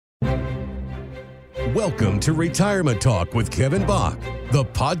Welcome to Retirement Talk with Kevin Bach, the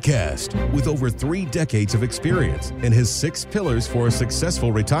podcast. With over 3 decades of experience and his 6 pillars for a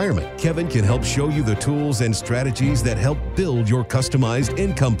successful retirement, Kevin can help show you the tools and strategies that help build your customized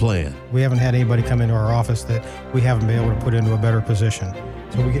income plan. We haven't had anybody come into our office that we haven't been able to put into a better position.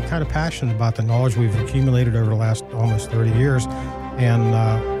 So we get kind of passionate about the knowledge we've accumulated over the last almost 30 years, and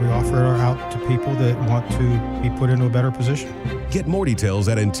we offer it out to people that want to be put into a better position. Get more details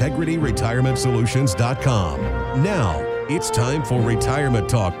at IntegrityRetirementSolutions.com. Now, it's time for Retirement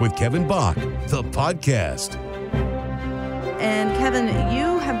Talk with Kevin Bach, the podcast. And Kevin,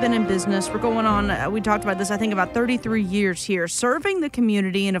 you have been in business. We're going on, we talked about this, I think about 33 years here, serving the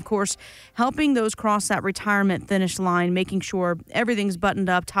community and, of course, helping those cross that retirement finish line, making sure everything's buttoned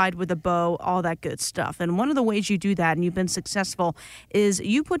up, tied with a bow, all that good stuff. And one of the ways you do that, and you've been successful, is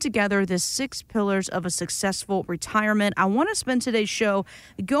you put together this 6 pillars of a successful retirement. I want to spend today's show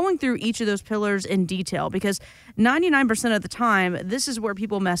going through each of those pillars in detail because 99% of the time, this is where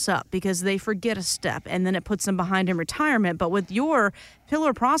people mess up because they forget a step and then it puts them behind in retirement. But with your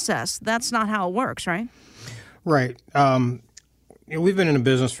pillar process, that's not how it works, right? Right. We've been in a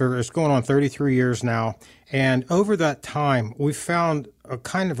business for, it's going on 33 years now. And over that time, we've found a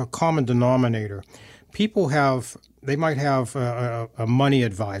kind of a common denominator. People they might have a money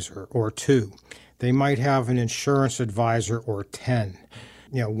advisor or 2. They might have an insurance advisor or 10,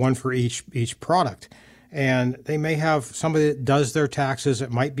 one for each product. And they may have somebody that does their taxes.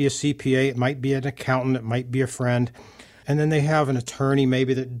 It might be a CPA. It might be an accountant. It might be a friend. And then they have an attorney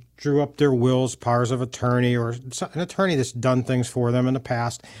maybe that drew up their wills, powers of attorney, or an attorney that's done things for them in the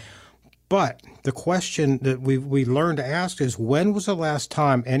past. But the question that we learned to ask is, when was the last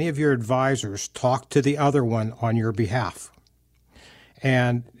time any of your advisors talked to the other one on your behalf?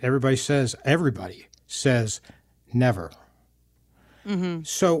 And everybody says never. Mm-hmm.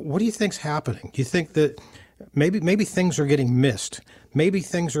 So what do you think's happening? Do you think that maybe things are getting missed? Maybe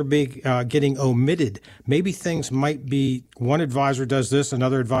things are getting omitted. Maybe things might be one advisor does this,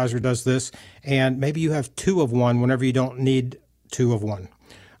 another advisor does this, and maybe you have 2 of one whenever you don't need 2 of one.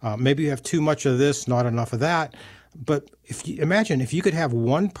 Maybe you have too much of this, not enough of that. But imagine if you could have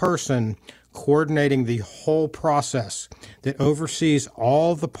one person coordinating the whole process that oversees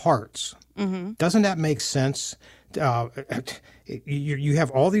all the parts. Mm-hmm. Doesn't that make sense? You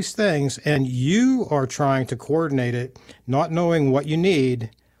have all these things and you are trying to coordinate it, not knowing what you need,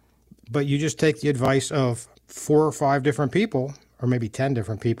 but you just take the advice of 4 or 5 different people, or maybe 10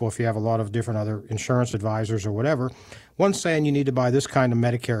 different people if you have a lot of different other insurance advisors or whatever. One's saying you need to buy this kind of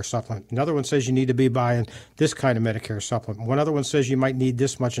Medicare supplement. Another one says you need to be buying this kind of Medicare supplement. One other one says you might need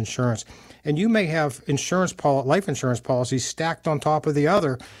this much insurance. And you may have life insurance policies stacked on top of the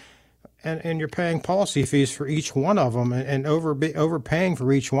other, and you're paying policy fees for each one of them and overpaying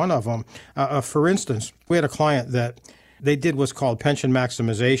for each one of them. For instance, we had a client that they did what's called pension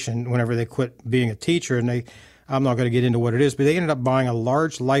maximization whenever they quit being a teacher, and I'm not going to get into what it is, but they ended up buying a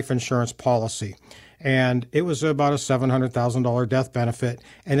large life insurance policy. And it was about a $700,000 death benefit.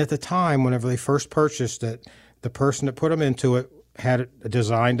 And at the time, whenever they first purchased it, the person that put them into it had it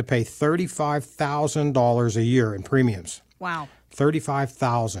designed to pay $35,000 a year in premiums. Wow.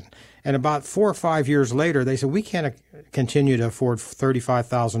 $35,000. And about 4 or 5 years later, they said, we can't continue to afford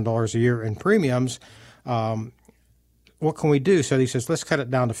 $35,000 a year in premiums. What can we do? So he says, let's cut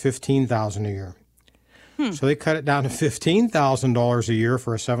it down to $15,000 a year. So they cut it down to $15,000 a year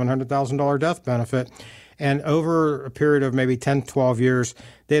for a $700,000 death benefit. And over a period of maybe 10, 12 years,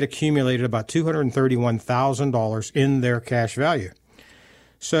 they had accumulated about $231,000 in their cash value.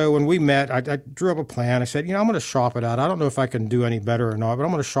 So when we met, I drew up a plan. I said, I'm going to shop it out. I don't know if I can do any better or not, but I'm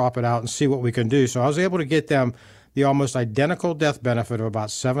going to shop it out and see what we can do. So I was able to get them the almost identical death benefit of about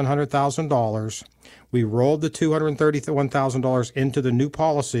 $700,000. We rolled the $231,000 into the new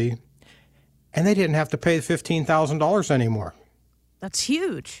policy, and they didn't have to pay $15,000 anymore. That's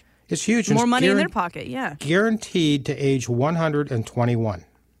huge. It's huge. More money in their pocket, yeah. Guaranteed to age 121.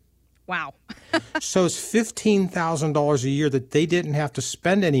 Wow. So it's $15,000 a year that they didn't have to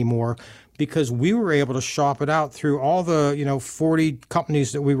spend anymore because we were able to shop it out through all the 40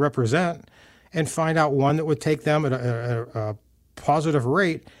 companies that we represent and find out one that would take them at a positive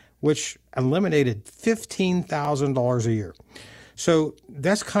rate, which eliminated $15,000 a year. So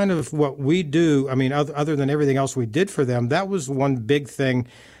that's kind of what we do. I mean, other than everything else we did for them, that was one big thing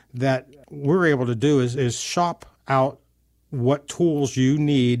that we're able to do is shop out what tools you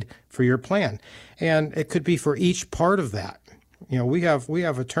need for your plan. And it could be for each part of that. We have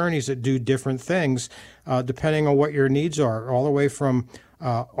attorneys that do different things depending on what your needs are, all the way from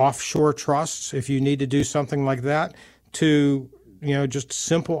offshore trusts, if you need to do something like that, to just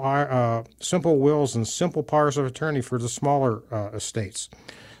simple wills and simple powers of attorney for the smaller estates.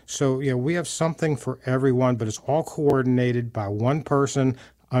 So, we have something for everyone, but it's all coordinated by one person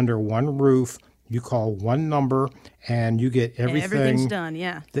under one roof. You call one number and you get everything. And everything's done,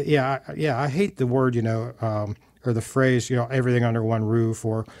 yeah. I hate the word, or the phrase, everything under one roof,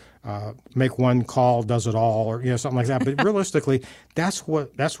 or make one call does it all, or something like that. But realistically, that's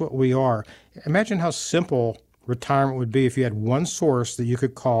what we are. Imagine how simple retirement would be if you had one source that you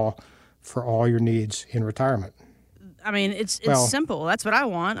could call for all your needs in retirement. I mean, it's simple. That's what I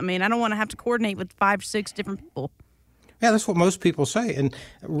want. I mean, I don't want to have to coordinate with 5 or 6 different people. Yeah, that's what most people say. And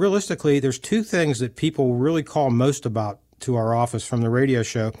realistically, there's 2 things that people really call most about to our office from the radio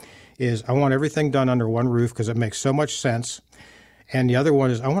show is I want everything done under one roof because it makes so much sense. And the other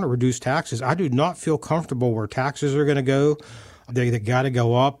one is I want to reduce taxes. I do not feel comfortable where taxes are going to go. They got to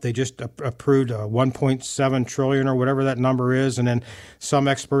go up. They just approved $1.7 trillion or whatever that number is. And then some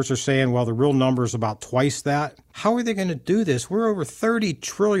experts are saying, well, the real number is about twice that. How are they going to do this? We're over $30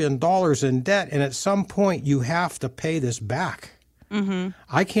 trillion in debt. And at some point, you have to pay this back. Mm-hmm.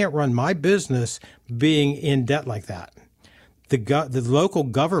 I can't run my business being in debt like that. The local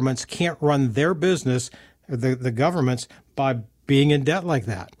governments can't run their business, the governments, by being in debt like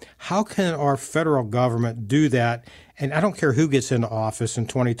that. How can our federal government do that? And I don't care who gets into office in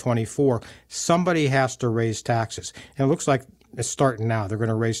 2024, somebody has to raise taxes. And it looks like it's starting now. They're going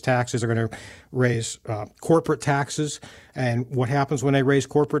to raise taxes. They're going to raise corporate taxes. And what happens when they raise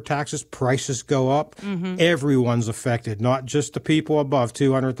corporate taxes? Prices go up. Mm-hmm. Everyone's affected, not just the people above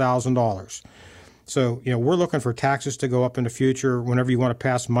 $200,000. So, we're looking for taxes to go up in the future. Whenever you want to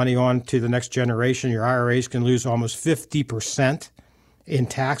pass money on to the next generation, your IRAs can lose almost 50% in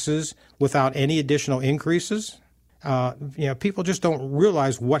taxes without any additional increases. People just don't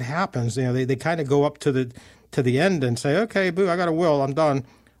realize what happens. They kind of go up to the end and say, okay, boo, I got a will, I'm done.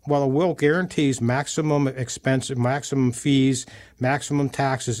 Well, a will guarantees maximum expense, maximum fees, maximum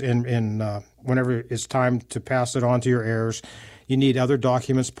taxes in whenever it's time to pass it on to your heirs. You need other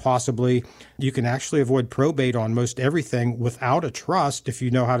documents, possibly. You can actually avoid probate on most everything without a trust if you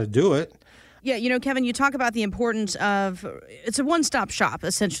know how to do it. Yeah, Kevin, you talk about the importance of, it's a one-stop shop,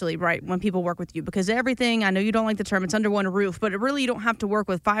 essentially, right, when people work with you, because everything, I know you don't like the term, it's under one roof, but really you don't have to work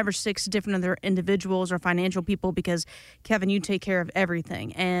with 5 or 6 different other individuals or financial people because, Kevin, you take care of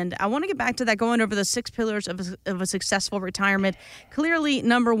everything. And I want to get back to that, going over the 6 pillars of a successful retirement. Clearly,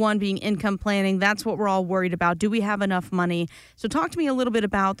 number 1 being income planning. That's what we're all worried about. Do we have enough money? So talk to me a little bit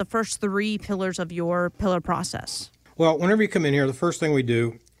about the first 3 pillars of your pillar process. Well, whenever you come in here, the first thing we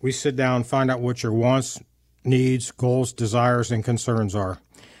do, we sit down, find out what your wants, needs, goals, desires, and concerns are.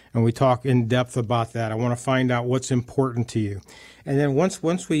 And we talk in depth about that. I want to find out what's important to you. And then once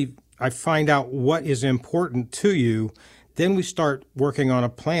I find out what is important to you, then we start working on a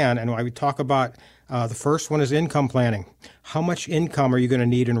plan. And we talk about the first one is income planning. How much income are you going to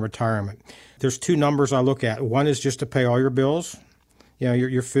need in retirement? There's 2 numbers I look at. One is just to pay all your bills.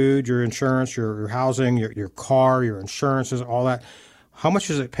 Your food, your insurance, your housing, your car, your insurances, all that. How much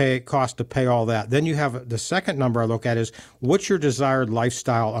does it cost to pay all that? Then you have the second number I look at is what's your desired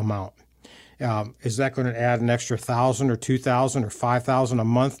lifestyle amount? Is that going to add an extra $1,000 or $2,000 or $5,000 a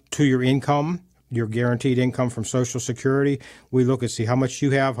month to your income, your guaranteed income from Social Security? We look and see how much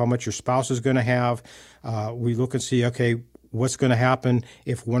you have, how much your spouse is going to have. We look and see, okay, what's going to happen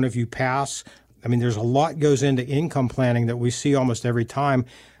if one of you pass? I mean, there's a lot goes into income planning that we see almost every time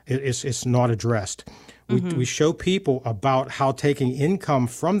it's not addressed. We show people about how taking income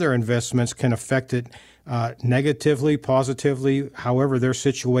from their investments can affect it negatively, positively, however their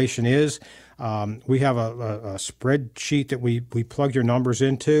situation is. We have a spreadsheet that we plug your numbers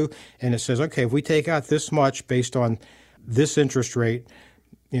into, and it says, okay, if we take out this much based on this interest rate,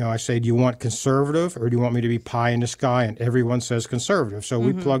 I say, do you want conservative or do you want me to be pie in the sky? And everyone says conservative. So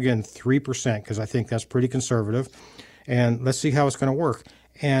we plug in 3% because I think that's pretty conservative. And let's see how it's going to work.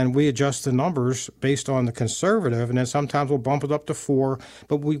 And we adjust the numbers based on the conservative, and then sometimes we'll bump it up to 4.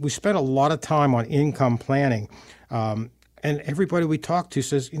 But we spend a lot of time on income planning. And everybody we talk to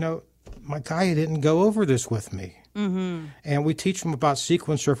says, my guy didn't go over this with me. Mm-hmm. And we teach them about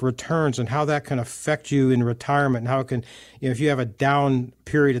sequence of returns and how that can affect you in retirement and how it can, if you have a down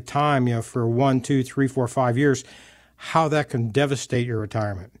period of time, for 1, 2, 3, 4, 5 years, how that can devastate your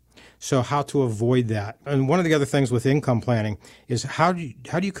retirement. So how to avoid that. And one of the other things with income planning is how do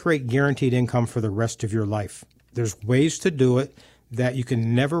you create guaranteed income for the rest of your life? There's ways to do it that you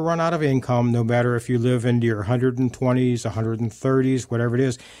can never run out of income, no matter if you live into your 120s, 130s, whatever it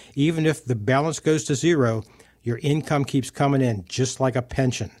is. Even if the balance goes to 0, your income keeps coming in, just like a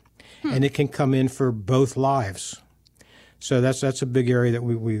pension. And it can come in for both lives. So that's a big area that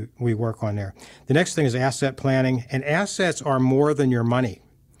we work on there. The next thing is asset planning, and assets are more than your money.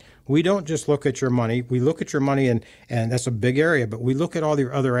 We don't just look at your money. We look at your money, and that's a big area, but we look at all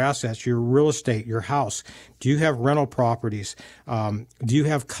your other assets, your real estate, your house. Do you have rental properties? Do you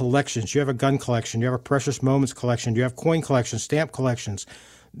have collections? Do you have a gun collection? Do you have a precious moments collection? Do you have coin collections, stamp collections?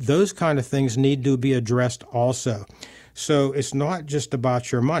 Those kind of things need to be addressed also. So it's not just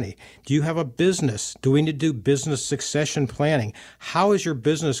about your money. Do you have a business? Do we need to do business succession planning? How is your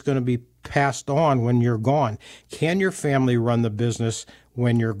business going to be passed on when you're gone? Can your family run the business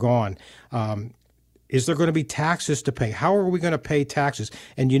when you're gone? Is there going to be taxes to pay? How are we going to pay taxes?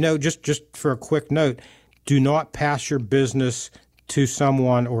 And just for a quick note, do not pass your business to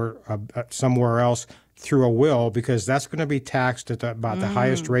someone or somewhere else through a will, because that's going to be taxed at about the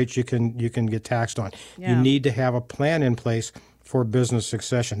highest rates you can get taxed on. Yeah. You need to have a plan in place for business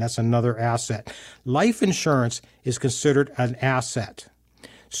succession. That's another asset. Life insurance is considered an asset.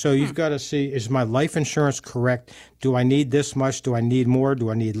 So you've got to see, is my life insurance correct? Do I need this much? Do I need more?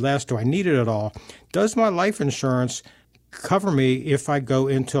 Do I need less? Do I need it at all? Does my life insurance cover me if I go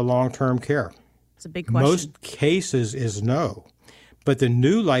into long-term care? It's a big question. Most cases is no. But the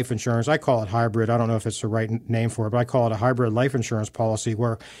new life insurance, I call it hybrid. I don't know if it's the right name for it, but I call it a hybrid life insurance policy,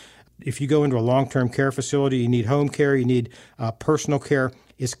 where if you go into a long-term care facility, you need home care, you need personal care,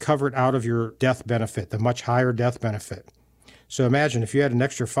 it's covered out of your death benefit, the much higher death benefit. So imagine if you had an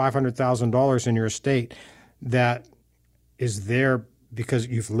extra $500,000 in your estate that is there because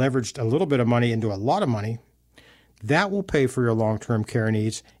you've leveraged a little bit of money into a lot of money, that will pay for your long-term care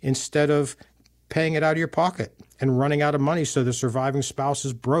needs instead of paying it out of your pocket and running out of money so the surviving spouse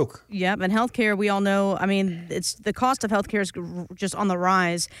is broke. Yep, and healthcare, we all know, it's the cost of healthcare is just on the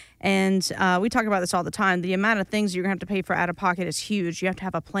rise, and we talk about this all the time. The amount of things you're going to have to pay for out of pocket is huge. You have to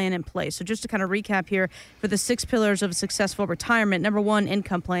have a plan in place. So just to kind of recap here, for the 6 pillars of a successful retirement, number 1,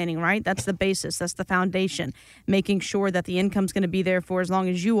 income planning, right? That's the basis. That's the foundation. Making sure that the income's going to be there for as long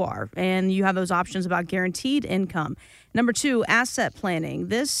as you are, and you have those options about guaranteed income. Number 2, asset planning.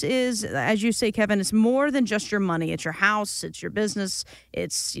 This is, as you say, Kevin, it's more than just your money. It's your house, it's your business,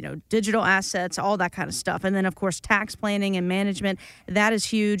 it's, digital assets, all that kind of stuff. And then, of course, tax planning and management. That is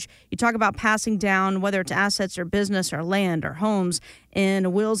huge. You talk about passing down, whether it's assets or business or land or homes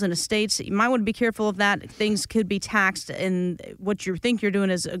in wills and estates. You might want to be careful of that. Things could be taxed, and what you think you're doing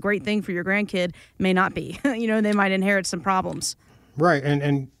is a great thing for your grandkid may not be. They might inherit some problems. Right.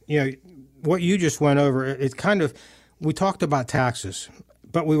 And what you just went over, it kind of, we talked about taxes,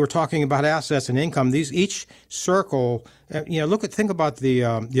 but we were talking about assets and income. Each circle, think about the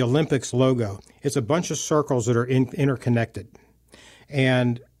Olympics logo. It's a bunch of circles that are interconnected,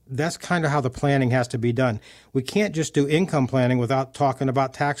 and that's kind of how the planning has to be done. We can't just do income planning without talking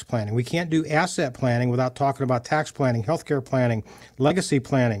about tax planning. We can't do asset planning without talking about tax planning, healthcare planning, legacy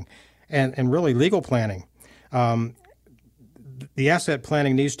planning, and really legal planning. The asset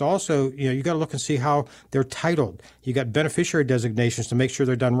planning needs to also, you got to look and see how they're titled. You got beneficiary designations to make sure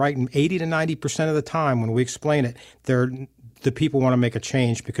they're done right. And 80 to 90% of the time when we explain it, the people want to make a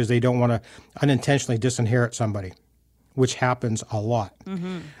change because they don't want to unintentionally disinherit somebody, which happens a lot.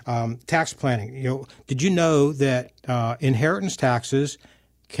 Mm-hmm. Tax planning. Did you know that inheritance taxes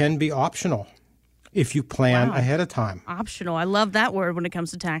can be optional if you plan ahead of time? Optional. I love that word when it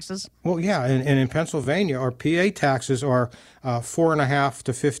comes to taxes. Well, yeah, and in Pennsylvania, our PA taxes are 4.5%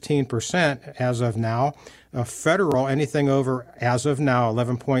 to 15% as of now. Federal, anything over, as of now,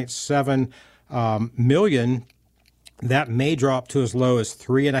 11.7 million. That may drop to as low as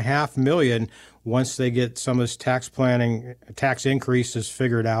 3.5 million once they get some of this tax planning, tax increases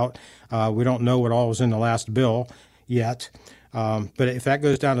figured out. We don't know what all was in the last bill yet. But if that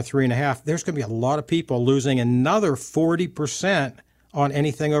goes down to 3.5, there's going to be a lot of people losing another 40% on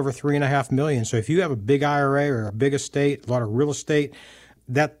anything over 3.5 million. So if you have a big IRA or a big estate, a lot of real estate,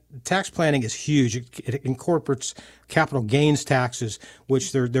 that tax planning is huge. It incorporates capital gains taxes,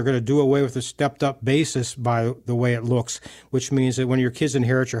 which they're going to do away with a stepped-up basis by the way it looks, which means that when your kids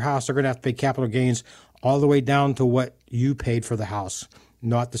inherit your house, they're going to have to pay capital gains all the way down to what you paid for the house,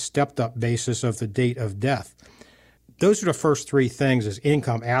 not the stepped-up basis of the date of death. Those are the first 3 things: is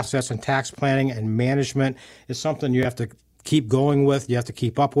income, assets, and tax planning and management is something you have to keep going with. You have to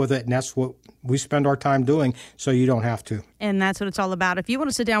keep up with it, and that's what we spend our time doing so you don't have to. And that's what it's all about. If you want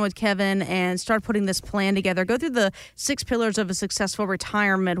to sit down with Kevin and start putting this plan together, go through the 6 pillars of a successful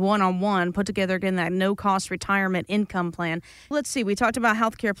retirement one-on-one, put together, again, that no-cost retirement income plan. Let's see. We talked about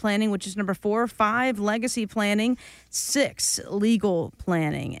healthcare planning, which is number 4, 5, legacy planning, 6, legal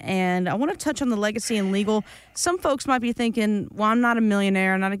planning. And I want to touch on the legacy and legal. Some folks might be thinking, well, I'm not a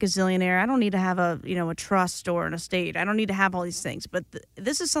millionaire, I'm not a gazillionaire. I don't need to have a trust or an estate. I don't need to have all these things. But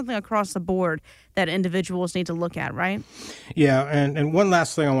this is something across the board that individuals need to look at, right? Yeah, and one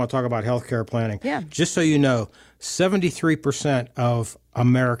last thing I want to talk about healthcare planning. Yeah. Just so you know, 73% of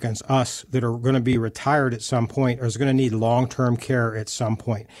Americans, us, that are going to be retired at some point are going to need long-term care at some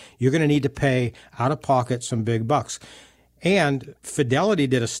point. You're going to need to pay out of pocket some big bucks. And Fidelity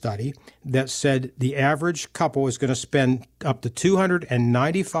did a study that said the average couple is going to spend up to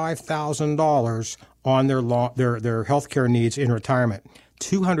 $295,000 on their health care needs in retirement.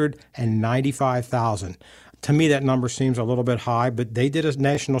 $295,000. To me, that number seems a little bit high, but they did a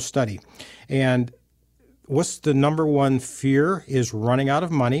national study. And what's the number one fear is running out of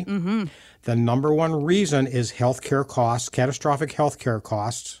money. Mm-hmm. The number one reason is healthcare costs, catastrophic healthcare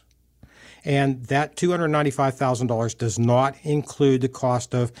costs. And that $295,000 does not include the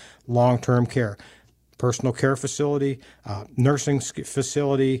cost of long-term care, personal care facility, nursing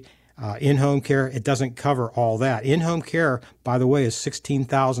facility, in-home care. It doesn't cover all that. In-home care, by the way, is $16,000,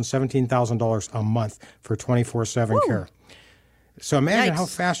 $17,000 a month for 24/7 care. So imagine how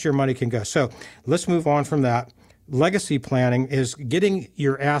fast your money can go. So let's move on from that. Legacy planning is getting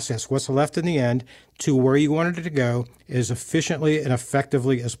your assets, what's left in the end, to where you wanted it to go as efficiently and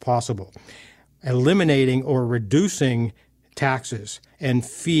effectively as possible. Eliminating or reducing taxes and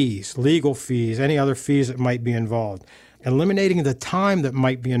fees, legal fees, any other fees that might be involved. Eliminating the time that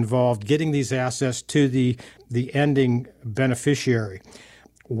might be involved getting these assets to the ending beneficiary.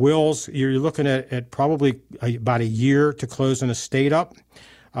 Wills, you're looking at probably about a year to close an estate up.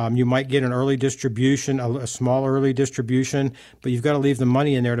 You might get an early distribution, a small early distribution, but you've got to leave the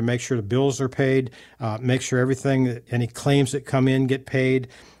money in there to make sure the bills are paid, make sure any claims that come in get paid.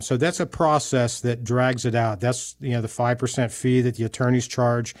 So that's a process that drags it out. That's the 5% fee that the attorneys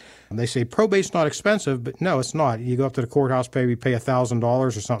charge. They say probate's not expensive, but no, it's not. You go up to the courthouse, pay $1,000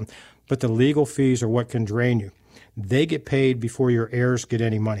 or something, but the legal fees are what can drain you. They get paid before your heirs get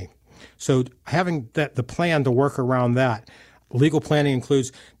any money. So having the plan to work around that. Legal planning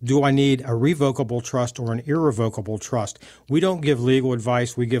includes, do I need a revocable trust or an irrevocable trust? We don't give legal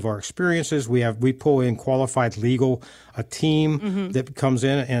advice. We give our experiences. We pull in qualified legal, a team that comes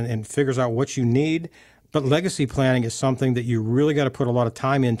in and figures out what you need. But legacy planning is something that you really got to put a lot of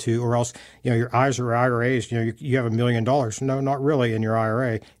time into, or else, your IRAs, you have $1 million. No, not really in your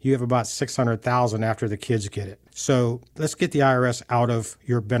IRA. You have about $600,000 after the kids get it. So let's get the IRS out of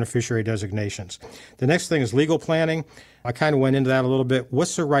your beneficiary designations. The next thing is legal planning. I kind of went into that a little bit.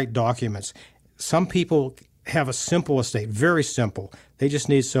 What's the right documents? Some people have a simple estate, very simple. They just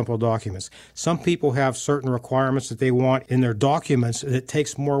need simple documents. Some people have certain requirements that they want in their documents that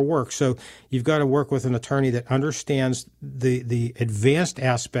takes more work. So you've got to work with an attorney that understands the advanced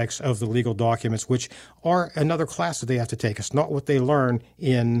aspects of the legal documents, which are another class that they have to take. It's not what they learn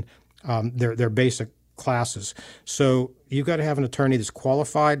in their basic classes. So you've got to have an attorney that's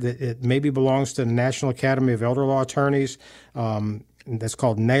qualified, that it maybe belongs to the National Academy of Elder Law Attorneys. That's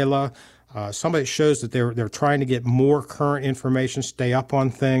called NALA. Somebody shows that they're trying to get more current information, stay up on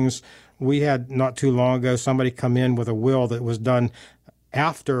things. We had not too long ago somebody come in with a will that was done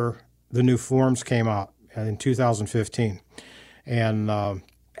after the new forms came out in 2015. And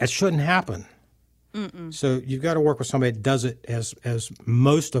it shouldn't happen. Mm-mm. So you've got to work with somebody that does it as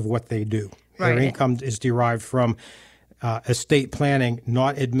most of what they do. Right. Their income is derived from estate planning,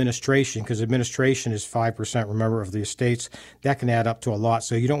 not administration, because administration is 5%, remember, of the estates. That can add up to a lot.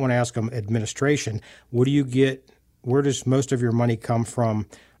 So you don't want to ask them administration. What do you get? Where does most of your money come from?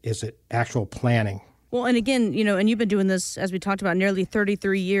 Is it actual planning? Well, and again, and you've been doing this, as we talked about, nearly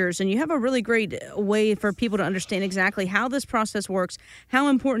 33 years, and you have a really great way for people to understand exactly how this process works, how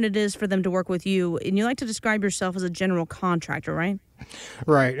important it is for them to work with you. And you like to describe yourself as a general contractor, right?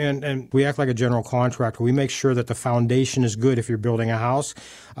 Right, and we act like a general contractor. We make sure that the foundation is good if you're building a house.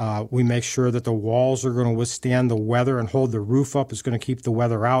 We make sure that the walls are going to withstand the weather and hold the roof up. It's going to keep the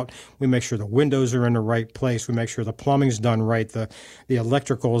weather out. We make sure the windows are in the right place. We make sure the plumbing's done right, the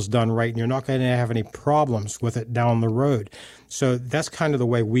electrical is done right, and you're not going to have any problems with it down the road. So that's kind of the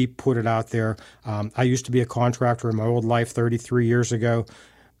way we put it out there. I used to be a contractor in my old life 33 years ago.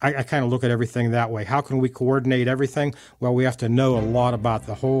 I kind of look at everything that way. How can we coordinate everything? Well, we have to know a lot about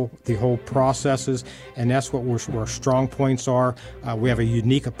the whole processes, and that's what where strong points are. We have a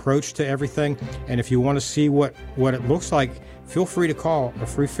unique approach to everything, and if you want to see what it looks like, feel free to call or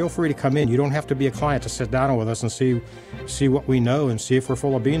feel free to come in. You don't have to be a client to sit down with us and see what we know and see if we're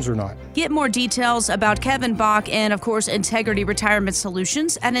full of beans or not. Get more details about Kevin Bach and, of course, Integrity Retirement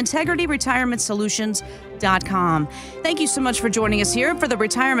Solutions at integrityretirementsolutions.com. Thank you so much for joining us here for the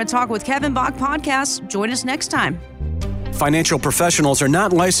Retirement Talk with Kevin Bach podcast. Join us next time. Financial professionals are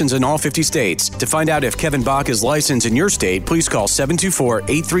not licensed in all 50 states. To find out if Kevin Bach is licensed in your state, please call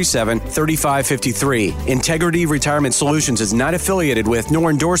 724-837-3553. Integrity Retirement Solutions is not affiliated with nor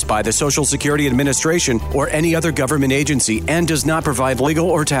endorsed by the Social Security Administration or any other government agency and does not provide legal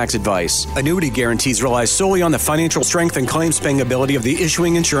or tax advice. Annuity guarantees rely solely on the financial strength and claims-paying ability of the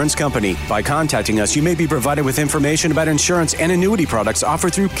issuing insurance company. By contacting us, you may be provided with information about insurance and annuity products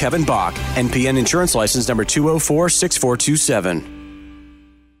offered through Kevin Bach, NPN Insurance License number 2046427.